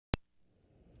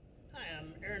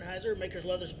Kaiser, Maker's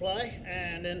Leather Supply,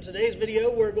 and in today's video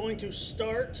we're going to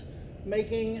start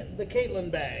making the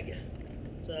Katelynn bag.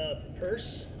 It's a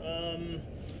purse. When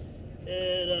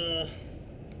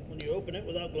you open it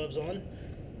without gloves on,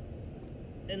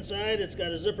 inside it's got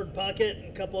a zippered pocket,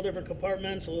 a couple of different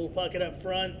compartments, a little pocket up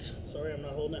front. Sorry, I'm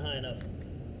not holding it high enough.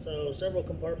 So several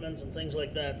compartments and things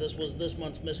like that. This was this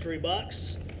month's mystery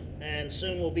box, and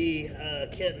soon will be a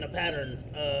kit and a pattern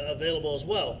available as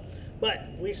well. But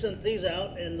we sent these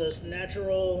out in this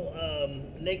natural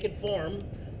naked form,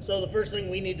 so the first thing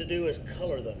we need to do is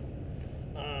color them.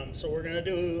 So we're gonna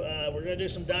do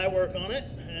some dye work on it,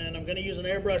 and I'm gonna use an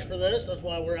airbrush for this. That's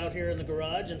why we're out here in the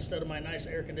garage instead of my nice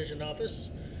air-conditioned office.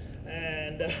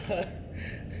 And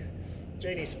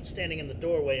Janie's standing in the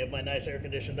doorway of my nice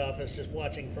air-conditioned office, just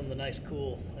watching from the nice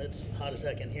cool. It's hot as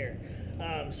heck in here.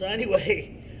 So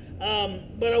anyway.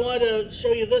 But I wanted to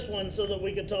show you this one so that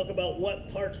we could talk about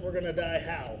what parts we're going to dye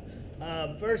how.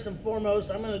 First and foremost,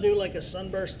 I'm going to do like a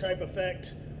sunburst type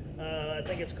effect. I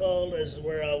think it's called, is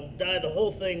where I'll dye the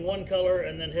whole thing one color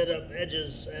and then hit up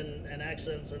edges and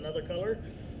accents another color.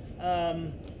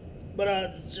 But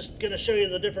I'm just going to show you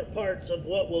the different parts of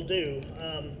what we'll do.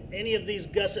 Any of these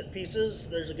gusset pieces,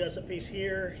 there's a gusset piece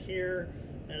here, here,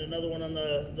 and another one on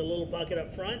the little pocket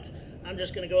up front. I'm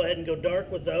just going to go ahead and go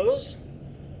dark with those.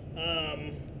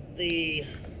 The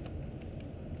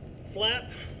flap,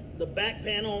 the back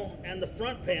panel, and the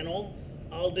front panel,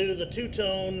 I'll do the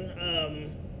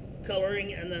two-tone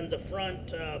coloring, and then the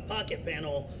front pocket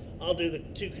panel, I'll do the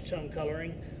two-tone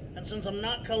coloring. And since I'm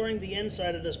not coloring the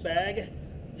inside of this bag,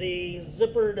 the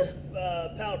zippered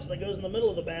pouch that goes in the middle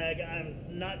of the bag, I'm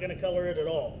not going to color it at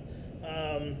all.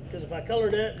 Because if I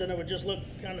colored it, then it would just look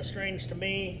kind of strange to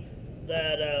me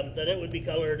that it would be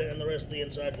colored and the rest of the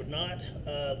inside would not.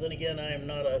 Then again, I am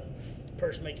not a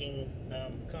purse making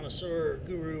connoisseur or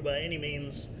guru by any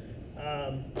means.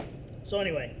 So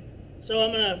anyway, so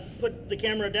I'm gonna put the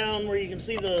camera down where you can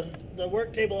see the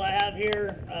work table I have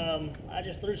here. I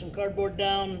just threw some cardboard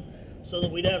down so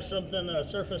that we'd have something, a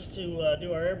surface to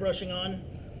do our airbrushing on.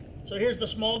 So here's the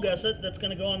small gusset that's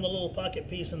gonna go on the little pocket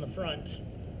piece in the front.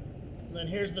 And then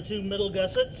here's the two middle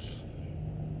gussets.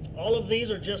 All of these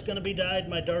are just going to be dyed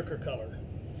my darker color,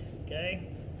 okay?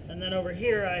 And then over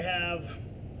here I have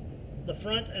the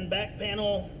front and back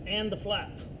panel and the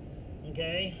flap,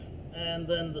 okay? And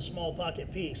then the small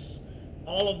pocket piece.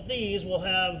 All of these will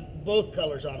have both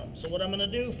colors on them. So what I'm going to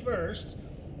do first,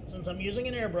 since I'm using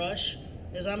an airbrush,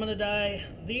 is I'm going to dye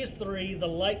these three the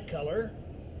light color,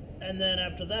 and then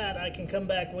after that I can come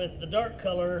back with the dark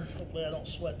color. Hopefully I don't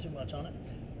sweat too much on it.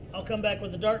 I'll come back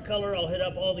with the dark color, I'll hit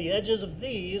up all the edges of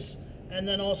these, and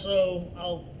then also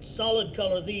I'll solid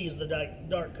color these the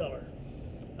dark color.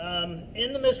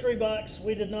 In the mystery box,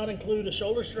 we did not include a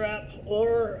shoulder strap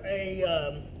or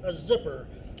a zipper,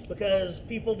 because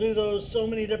people do those so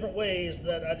many different ways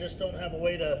that I just don't have a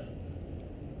way to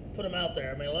put them out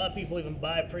there. I mean, a lot of people even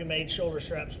buy pre-made shoulder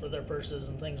straps for their purses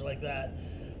and things like that.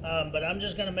 But I'm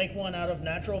just going to make one out of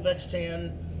natural veg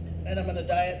tan, and I'm going to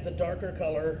dye it the darker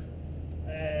color.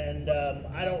 And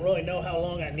I don't really know how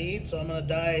long I need, so I'm going to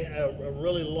dye a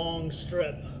really long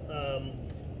strip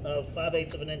of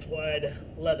 5/8 of an inch wide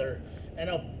leather,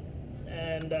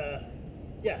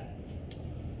 yeah.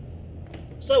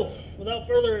 So without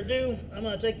further ado, I'm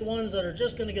going to take the ones that are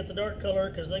just going to get the dark color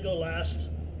because they go last.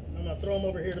 I'm going to throw them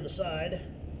over here to the side.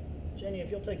 Jenny, if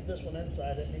you'll take this one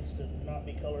inside, it needs to not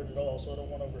be colored at all, so I don't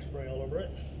want to overspray all over it.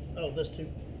 Oh, this too.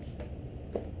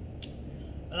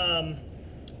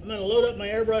 I'm going to load up my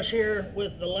airbrush here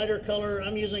with the lighter color.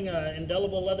 I'm using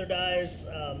Indelible Leather Dyes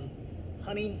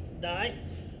Honey dye.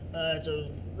 It's a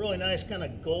really nice kind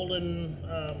of golden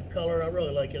color. I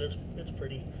really like it. It's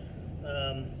pretty.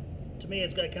 To me,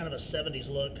 it's got kind of a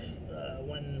 70s look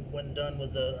when done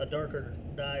with a darker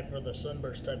dye for the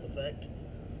sunburst type effect.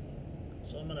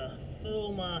 So I'm going to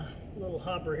fill my little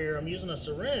hopper here. I'm using a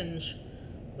syringe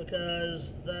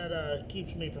because that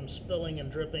keeps me from spilling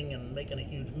and dripping and making a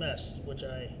huge mess, which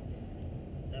I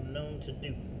am known to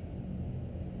do.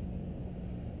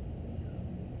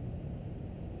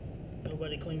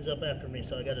 Nobody cleans up after me,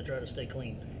 so I got to try to stay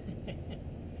clean.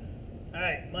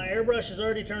 Alright, my airbrush is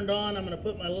already turned on. I'm going to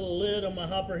put my little lid on my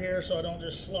hopper here so I don't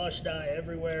just slosh dye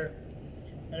everywhere.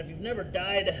 And if you've never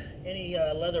dyed any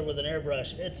leather with an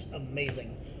airbrush, it's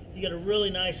amazing. You get a really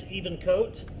nice even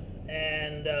coat,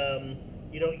 and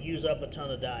you don't use up a ton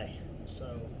of dye.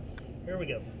 So here we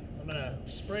go. I'm going to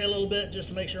spray a little bit just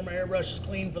to make sure my airbrush is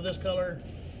clean for this color.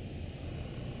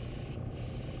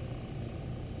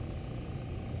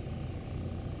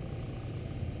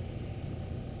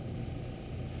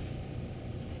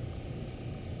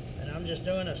 And I'm just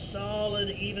just doing a solid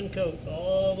even coat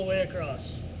all the way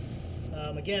across.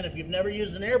 Again, if you've never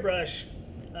used an airbrush,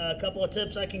 a couple of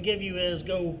tips I can give you is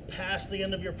go past the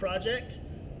end of your project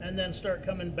and then start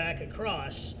coming back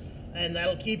across, and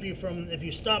that'll keep you from, if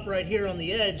you stop right here on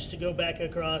the edge to go back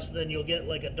across, then you'll get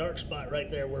like a dark spot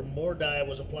right there where more dye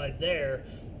was applied there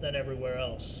than everywhere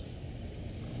else.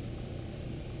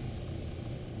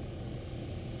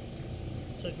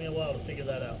 Took me a while to figure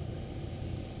that out.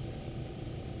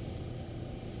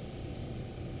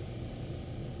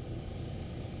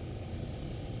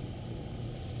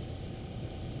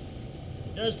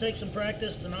 It does take some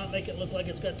practice to not make it look like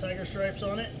it's got tiger stripes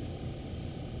on it.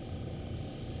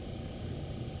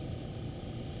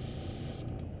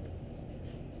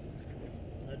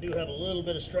 I do have a little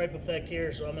bit of stripe effect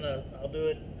here, so I'll do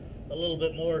it a little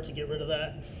bit more to get rid of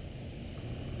that.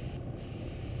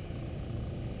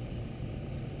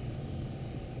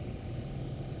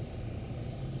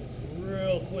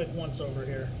 Real quick once over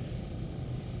here.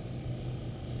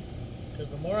 Because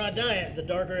the more I dye it, the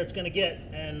darker it's going to get,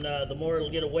 and the more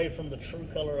it'll get away from the true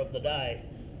color of the dye,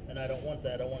 and I don't want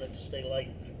that. I want it to stay light.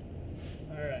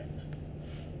 Alright,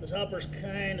 this hopper's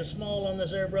kind of small on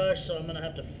this airbrush, so I'm going to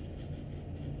have to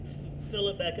fill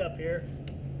it back up here.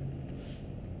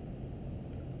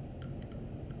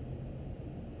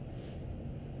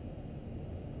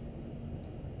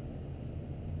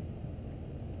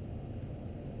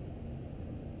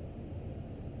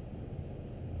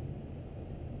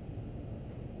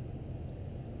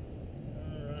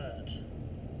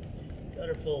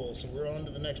 Cutter full, so we're on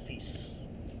to the next piece.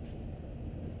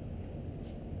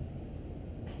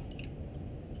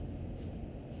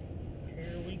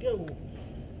 Here we go.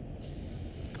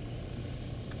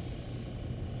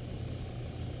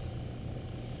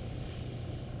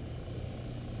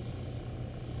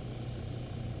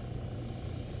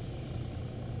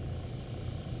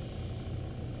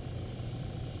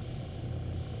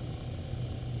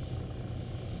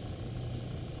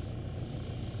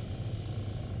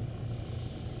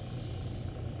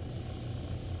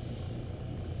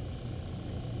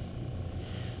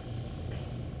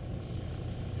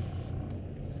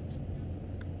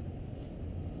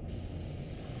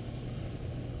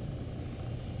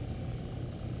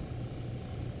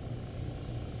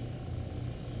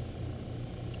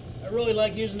 I really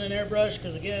like using an airbrush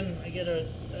because, again, I get a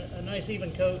nice even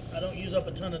coat. I don't use up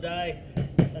a ton of dye,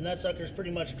 and that sucker's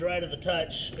pretty much dry to the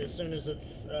touch as soon as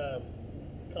it's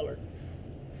colored.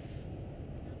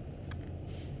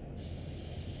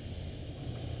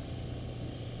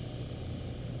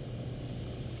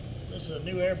 This is a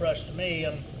new airbrush to me.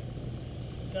 I'm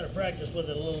got to practice with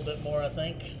it a little bit more, I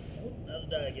think. Oh, out of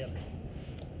dye again.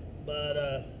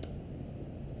 But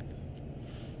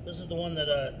this is the one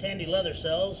that Tandy Leather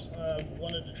sells.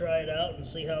 Wanted to try it out and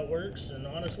see how it works, and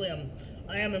honestly,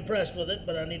 I am impressed with it,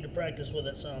 but I need to practice with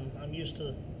it some. I'm used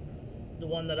to the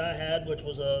one that I had, which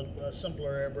was a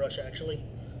simpler airbrush actually.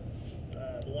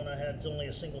 The one I had is only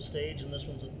a single stage, and this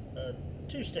one's a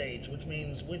two-stage, which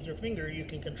means with your finger you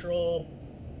can control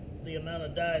the amount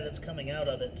of dye that's coming out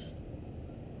of it.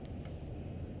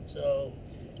 So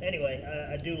anyway,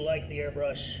 I do like the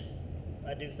airbrush.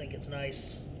 I do think it's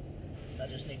nice. I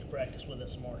just need to practice with it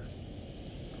some more.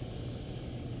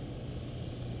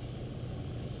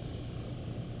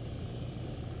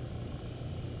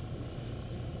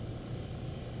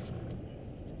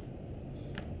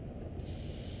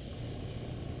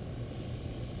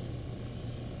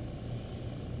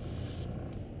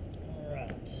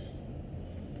 Alright.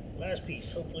 Last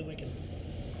piece. Hopefully we can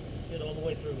get all the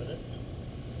way through with it.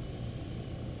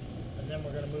 And then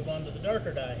we're going to move on to the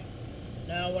darker dye.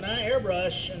 Now, when I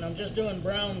airbrush and I'm just doing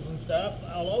browns and stuff,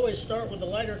 I'll always start with the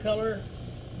lighter color,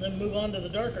 and then move on to the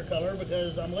darker color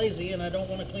because I'm lazy and I don't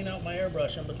want to clean out my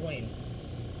airbrush in between.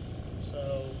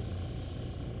 So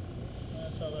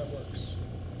that's how that works.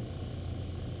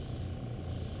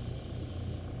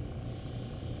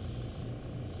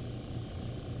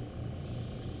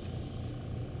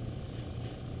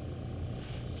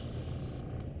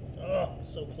 Oh,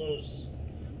 so close.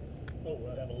 Oh,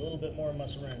 I have a little bit more in my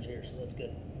syringe here, so that's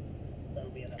good. That'll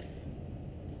be enough.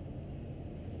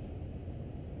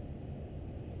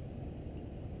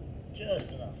 Just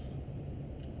enough.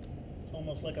 It's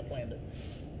almost like I planned it.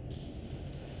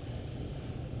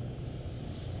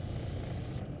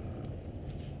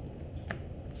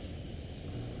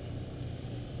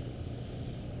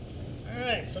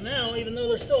 Alright, so now, even though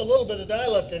there's still a little bit of dye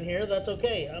left in here, that's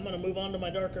okay. I'm going to move on to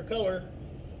my darker color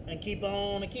and keep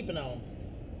on and keeping on.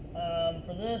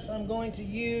 For this, I'm going to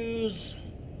use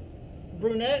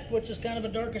brunette, which is kind of a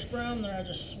darkish brown. There, I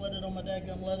just sweated on my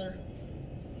dadgum leather.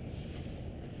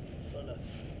 But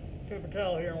paper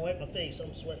towel here and wipe my face.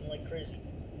 I'm sweating like crazy.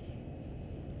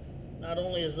 Not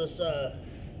only is this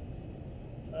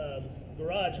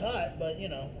garage hot, but you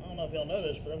know, I don't know if y'all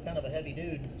noticed, but I'm kind of a heavy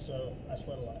dude, so I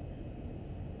sweat a lot.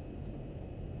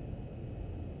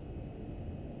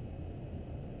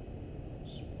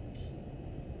 Sweet.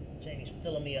 Janie's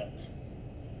filling me up.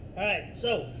 Alright,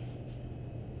 so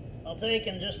I'll take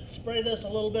and just spray this a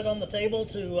little bit on the table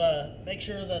to make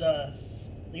sure that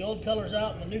the old color's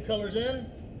out and the new color's in.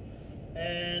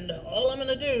 And all I'm going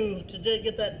to do to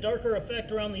get that darker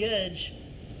effect around the edge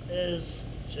is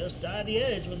just dye the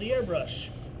edge with the airbrush.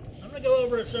 I'm going to go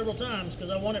over it several times because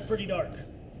I want it pretty dark.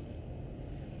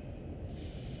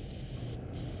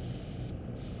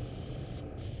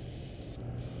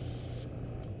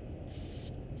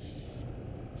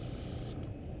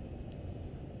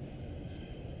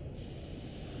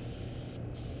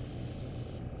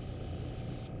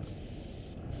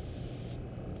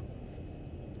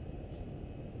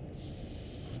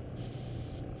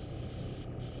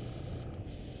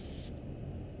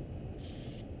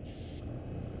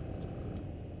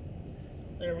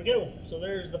 There we go. So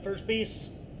there's the first piece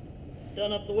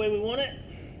done up the way we want it.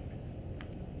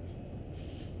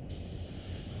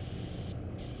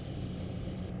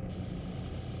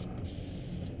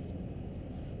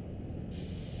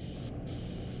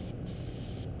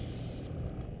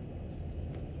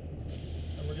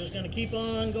 And we're just going to keep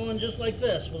on going just like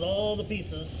this with all the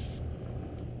pieces.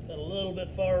 Got a little bit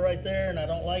far right there and I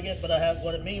don't like it, but I have,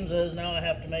 what it means is now I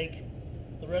have to make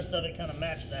the rest of it kind of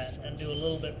match that and do a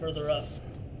little bit further up.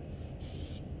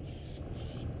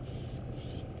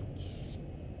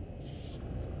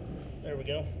 There we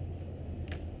go.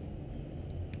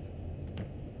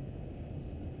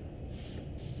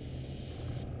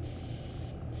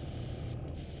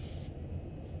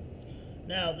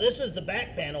 Now this is the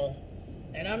back panel,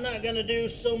 and I'm not going to do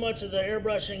so much of the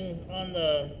airbrushing on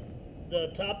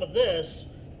the top of this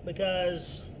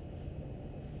because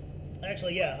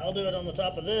actually, yeah, I'll do it on the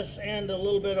top of this and a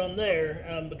little bit on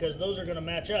there because those are going to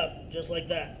match up just like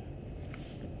that.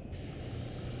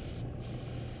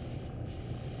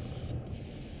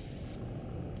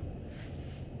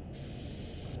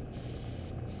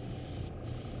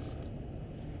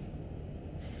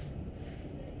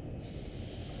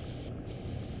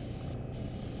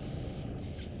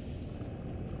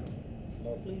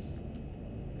 More, please.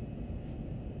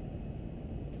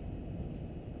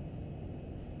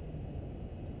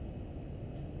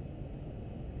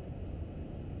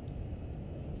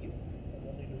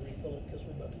 Because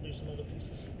we're about to do some other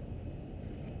pieces.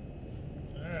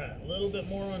 Alright, a little bit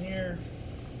more on here.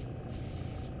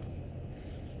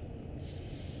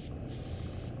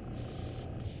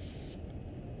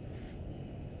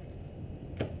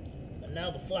 And now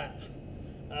the flap.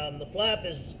 The flap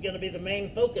is going to be the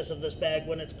main focus of this bag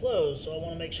when it's closed, so I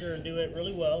want to make sure and do it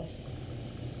really well.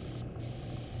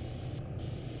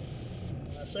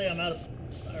 I say I'm out of,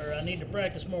 or I need to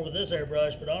practice more with this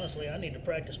airbrush, but honestly I need to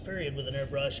practice period with an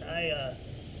airbrush. I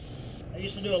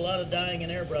used to do a lot of dyeing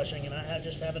and airbrushing, and I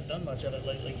just haven't done much of it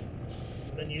lately.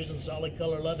 I've been using solid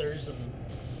color leathers and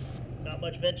not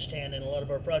much veg tan in a lot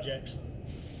of our projects.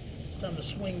 It's time to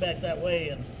swing back that way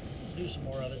and do some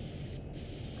more of it.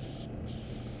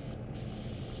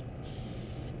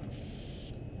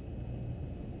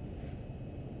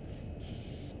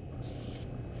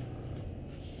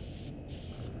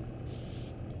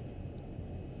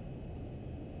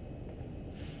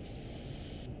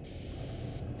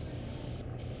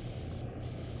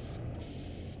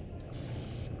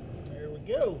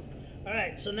 Go.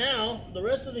 Alright, so now the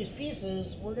rest of these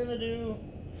pieces we're going to do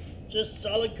just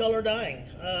solid color dyeing.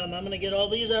 I'm going to get all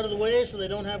these out of the way so they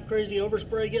don't have crazy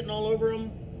overspray getting all over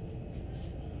them.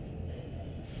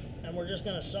 And we're just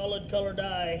going to solid color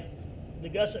dye the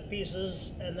gusset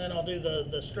pieces, and then I'll do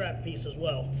the strap piece as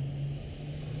well.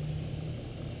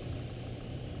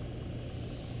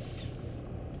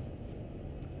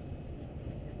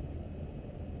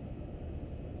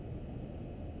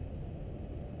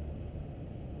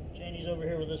 Janie's over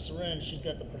here with this syringe. She's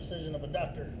got the precision of a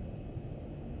doctor.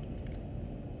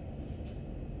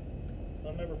 If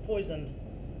I'm ever poisoned,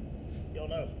 you'll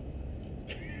know.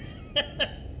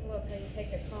 Look how you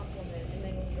take a compliment and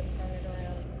then you just turn it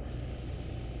around.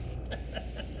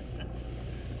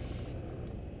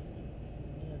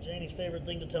 Janie's favorite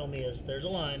thing to tell me is, there's a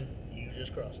line, you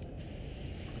just crossed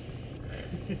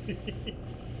it.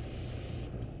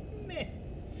 Meh.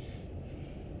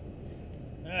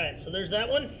 Alright, so there's that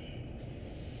one.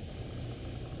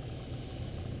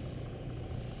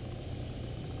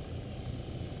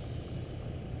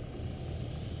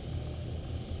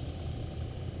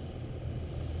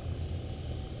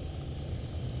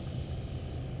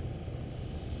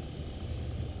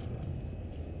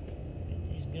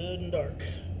 good and dark.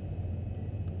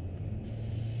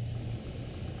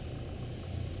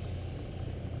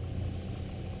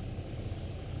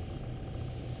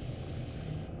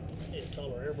 Need a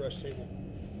taller airbrush table.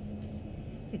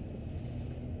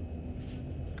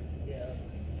 Yeah.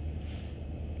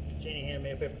 Janie handed me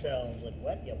a paper towel and was like,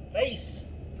 "What? Your face?"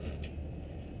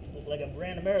 Looked like I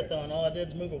ran a marathon. All I did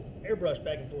is move an airbrush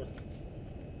back and forth.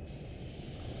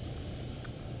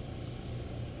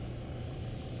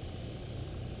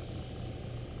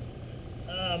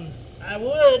 I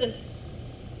would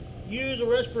use a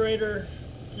respirator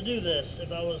to do this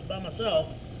if I was by myself,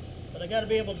 but I got to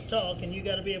be able to talk and you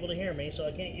got to be able to hear me, so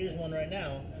I can't use one right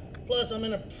now. Plus, I'm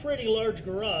in a pretty large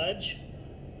garage,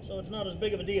 so it's not as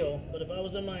big of a deal. But if I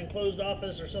was in my enclosed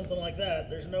office or something like that,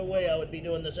 there's no way I would be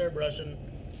doing this airbrushing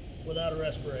without a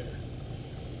respirator.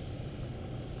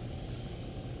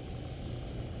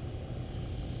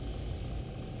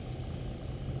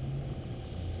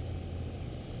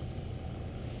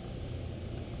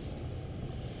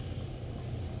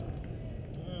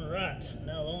 Alright,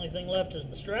 now the only thing left is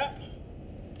the strap.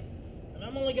 And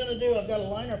I'm only going to do, I've got a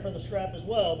liner for the strap as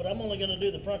well, but I'm only going to do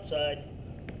the front side.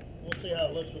 We'll see how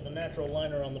it looks with the natural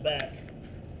liner on the back.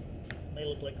 May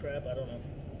look like crap, I don't know.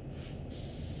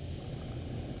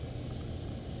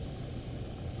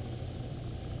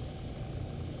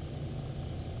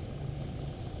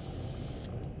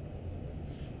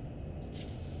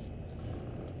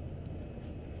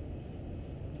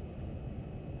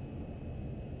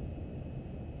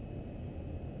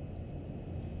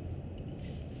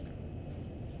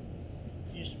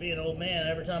 Used to be an old man.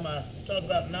 Every time I talk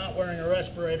about not wearing a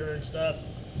respirator and stuff,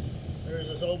 there's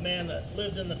this old man that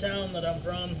lived in the town that I'm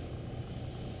from,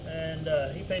 and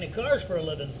he painted cars for a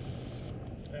living.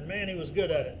 And man, he was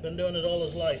good at it. Been doing it all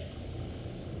his life.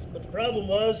 But the problem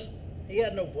was, he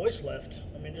had no voice left.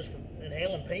 I mean, just from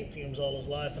inhaling paint fumes all his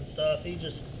life and stuff, he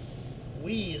just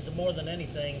wheezed more than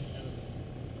anything.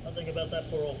 And I think about that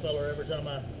poor old feller every time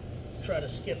I try to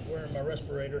skip wearing my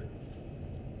respirator.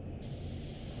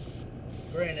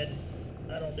 Granted,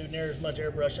 I don't do near as much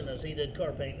airbrushing as he did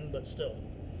car painting, but still.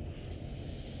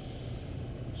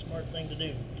 Smart thing to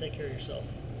do. Take care of yourself.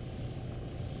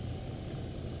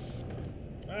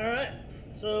 Alright,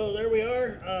 so there we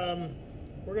are.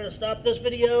 We're going to stop this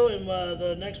video, and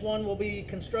the next one will be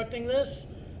constructing this.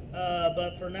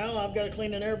 But for now, I've got to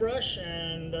clean an airbrush,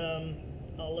 and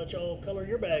I'll let y'all color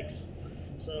your bags.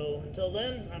 So until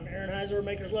then, I'm Aaron Heiser,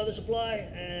 Maker's Leather Supply,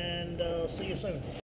 and see you soon.